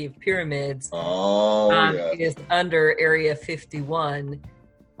the city of pyramids is under Area 51.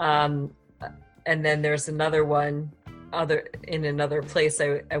 And then there's another one in another place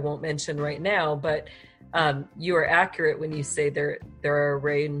I won't mention right now, but you are accurate when you say there are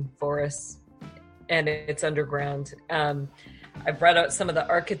rainforests and it's underground. I brought out some of the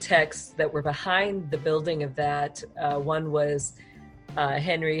architects that were behind the building of that. One was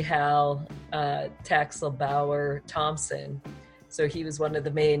Henry Hal Taxelbauer Thompson. So he was one of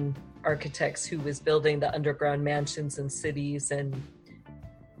the main architects who was building the underground mansions and cities. And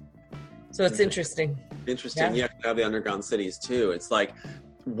so it's interesting. Interesting. Yeah. You have the underground cities too. It's like,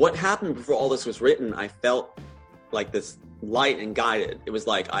 what happened before all this was written, I felt like this light and guided. It was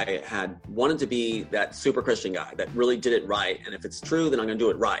like I had wanted to be that super Christian guy that really did it right. And if it's true, then I'm going to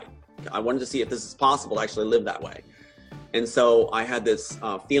do it right. I wanted to see if this is possible to actually live that way. And so I had this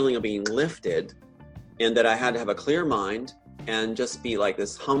feeling of being lifted, and that I had to have a clear mind and just be like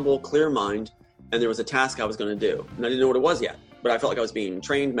this humble, clear mind. And there was a task I was going to do. And I didn't know what it was yet, but I felt like I was being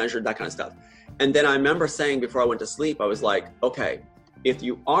trained, measured, that kind of stuff. And then I remember saying before I went to sleep, I was like, okay, if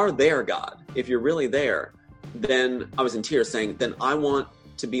you are there, God, if you're really there, then I was in tears saying, then I want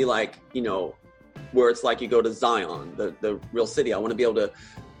to be like, where it's like you go to Zion, the real city. I want to be able to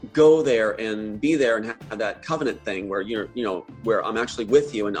go there and be there and have that covenant thing where where I'm actually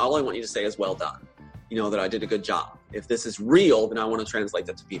with you, and all I want you to say is well done, that I did a good job. If this is real, then I want to translate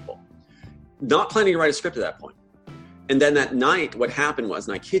that to people. Not planning to write a script at that point. And then that night, what happened was,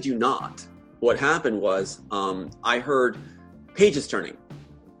 and I kid you not, what happened was I heard pages turning.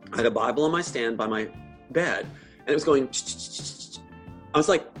 I had a Bible on my stand by my bed, and it was going. I was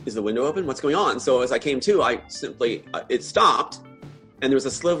like, is the window open? What's going on? So as I came to, it stopped, and there was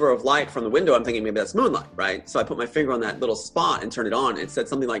a sliver of light from the window. I'm thinking maybe that's moonlight, right? So I put my finger on that little spot and turned it on. It said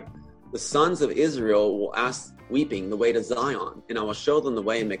something like, the sons of Israel will ask weeping the way to Zion, and I will show them the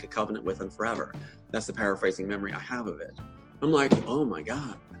way and make a covenant with them forever. That's the paraphrasing memory I have of it. I'm like, oh my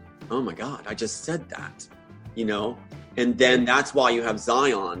God, I just said that, And then that's why you have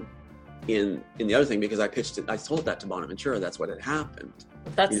Zion in the other thing, because I told that to Bonaventura. That's what had happened.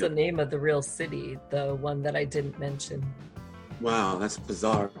 That's the name of the real city, the one that I didn't mention. Wow, that's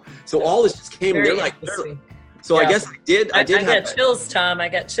bizarre. So all this just came. So yeah. I guess I got chills, Tom. I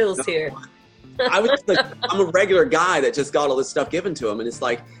got chills here. I was I'm a regular guy that just got all this stuff given to him, and it's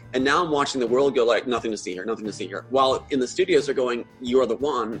like, and now I'm watching the world go like, nothing to see here. While in the studios they're going, you're the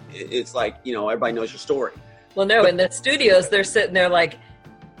one. It's like, everybody knows your story. Well, no, in the studios they're sitting there like,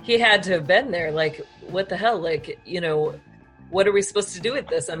 he had to have been there. Like, what the hell? Like, what are we supposed to do with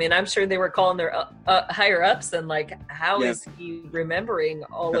this? I mean, I'm sure they were calling their higher ups and like, how is he remembering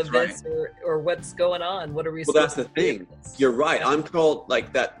all of this or what's going on? What are we supposed to do? Well, that's the thing. You're right. I'm called,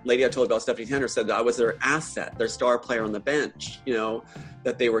 like that lady I told about, Stephanie Tanner, said that I was their asset, their star player on the bench,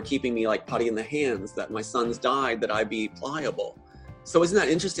 that they were keeping me like putty in the hands, that my sons died, that I be pliable. So isn't that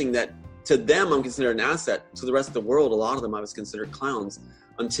interesting that to them, I'm considered an asset. To the rest of the world, a lot of them, I was considered clowns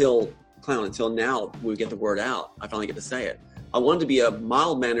until now we get the word out. I finally get to say it. I wanted to be a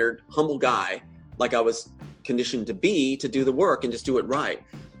mild-mannered, humble guy, like I was conditioned to be, to do the work and just do it right.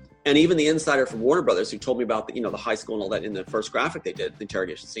 And even the insider from Warner Brothers, who told me about the high school and all that in the first graphic they did, the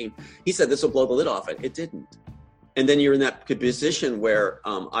interrogation scene, he said this will blow the lid off it. It didn't. And then you're in that position where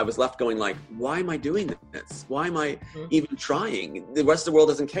I was left going like, why am I doing this? Why am I even trying? The rest of the world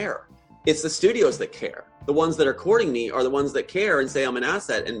doesn't care. It's the studios that care. The ones that are courting me are the ones that care and say I'm an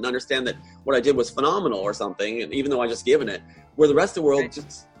asset and understand that what I did was phenomenal or something, and even though I just given it, where the rest of the world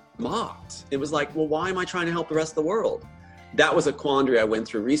just mocked. It was like, well, why am I trying to help the rest of the world? That was a quandary I went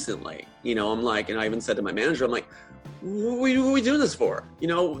through recently. I'm like, and I even said to my manager, I'm like, what are we doing this for?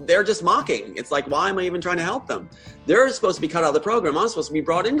 They're just mocking. It's like, why am I even trying to help them? They're supposed to be cut out of the program. I'm supposed to be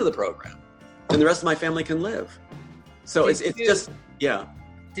brought into the program, and the rest of my family can live. So it's just, yeah.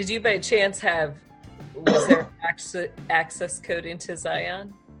 Did you by chance was there access code into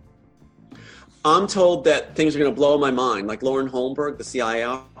Zion? I'm told that things are going to blow my mind. Like Lauren Holmberg, the CIA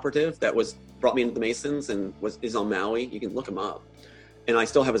operative that brought me into the Masons and is on Maui. You can look him up. And I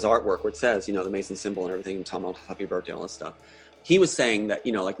still have his artwork where it says, the Mason symbol and everything, and Tom Alt, happy birthday, all this stuff. He was saying that,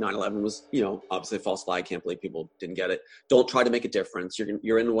 like 9/11 was, obviously a false flag. I can't believe people didn't get it. Don't try to make a difference.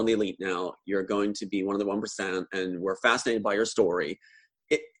 You're in one of the elite now. You're going to be one of the 1%, and we're fascinated by your story.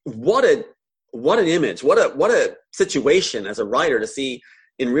 What an image, what a situation as a writer to see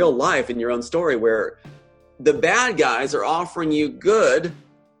in real life in your own story where the bad guys are offering you good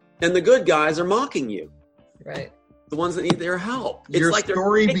and the good guys are mocking you. Right. The ones that need their help. Your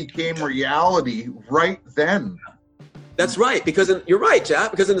story became reality right then. That's right, because you're right, Jeff,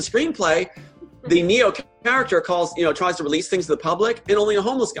 because in the screenplay, the Neo character tries to release things to the public, and only a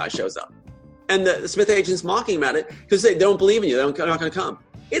homeless guy shows up. And the Smith agent's mocking him at it because they don't believe in you. They're not going to come.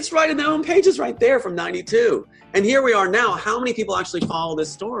 It's right in their own pages right there from 92. And here we are now. How many people actually follow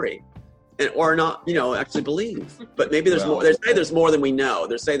this story or not, actually believe? But maybe there's more. They say there's more than we know.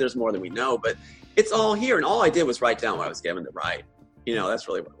 But it's all here. And all I did was write down what I was given to write. That's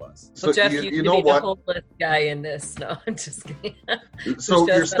really what it was. So Jeff, you could be the homeless guy in this. No, I'm just kidding. So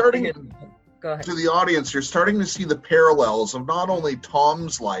you're starting, go ahead. To the audience, you're starting to see the parallels of not only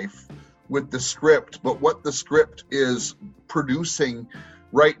Tom's life with the script, but what the script is producing.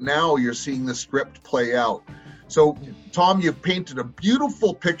 Right now, you're seeing the script play out. So, Tom, you've painted a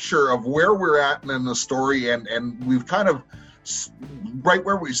beautiful picture of where we're at in the story, and we've kind of right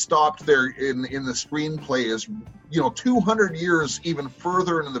where we stopped there in the screenplay is 200 years even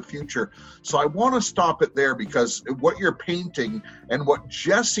further into the future. So I want to stop it there because what you're painting and what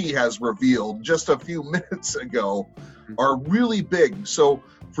Jesse has revealed just a few minutes ago are really big. So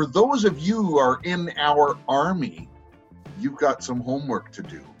for those of you who are in our army, you've got some homework to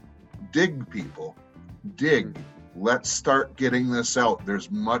do. Dig, people. Dig. Let's start getting this out.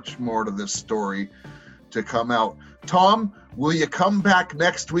 There's much more to this story to come out. Tom, will you come back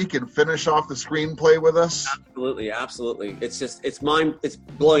next week and finish off the screenplay with us? Absolutely. It's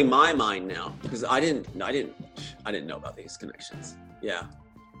blowing my mind now because I didn't know about these connections. Yeah.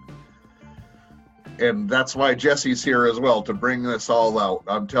 And that's why Jesse's here as well, to bring this all out.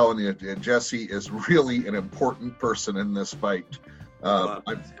 I'm telling you, Jesse is really an important person in this fight.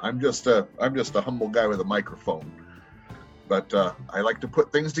 I'm just a humble guy with a microphone, but I like to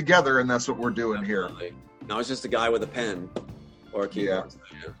put things together, and that's what we're doing here. I was just a guy with a pen or a keyboard.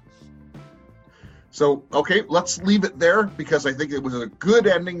 Yeah. So, okay, let's leave it there because I think it was a good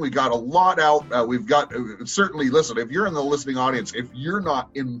ending. We got a lot out. We've got, certainly, listen, if you're in the listening audience, if you're not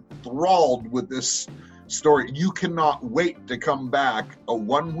enthralled with this story, you cannot wait to come back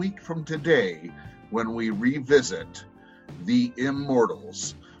 1 week from today when we revisit The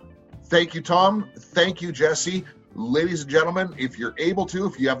Immortals. Thank you, Tom. Thank you, Jesse. Ladies and gentlemen, if you're able to,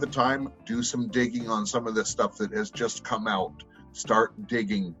 if you have the time, do some digging on some of this stuff that has just come out. Start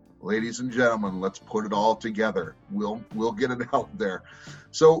digging. Ladies and gentlemen, let's put it all together. We'll get it out there.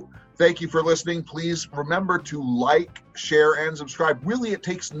 So thank you for listening. Please remember to like, share, and subscribe. Really, it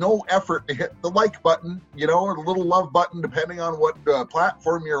takes no effort to hit the like button, or the little love button, depending on what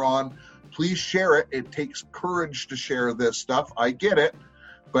platform you're on. Please share it. It takes courage to share this stuff. I get it,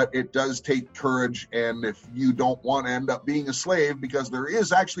 but it does take courage. And if you don't want to end up being a slave, because there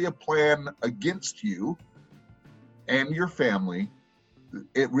is actually a plan against you and your family,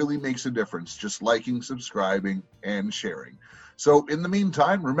 it really makes a difference, just liking, subscribing, and sharing. So in the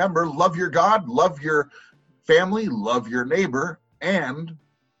meantime, remember, love your God, love your family, love your neighbor, and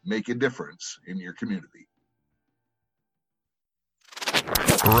make a difference in your community.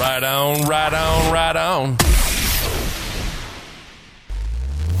 Right on, right on, right on.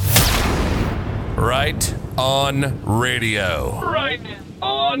 Right on radio. Right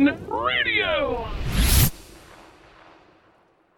on radio.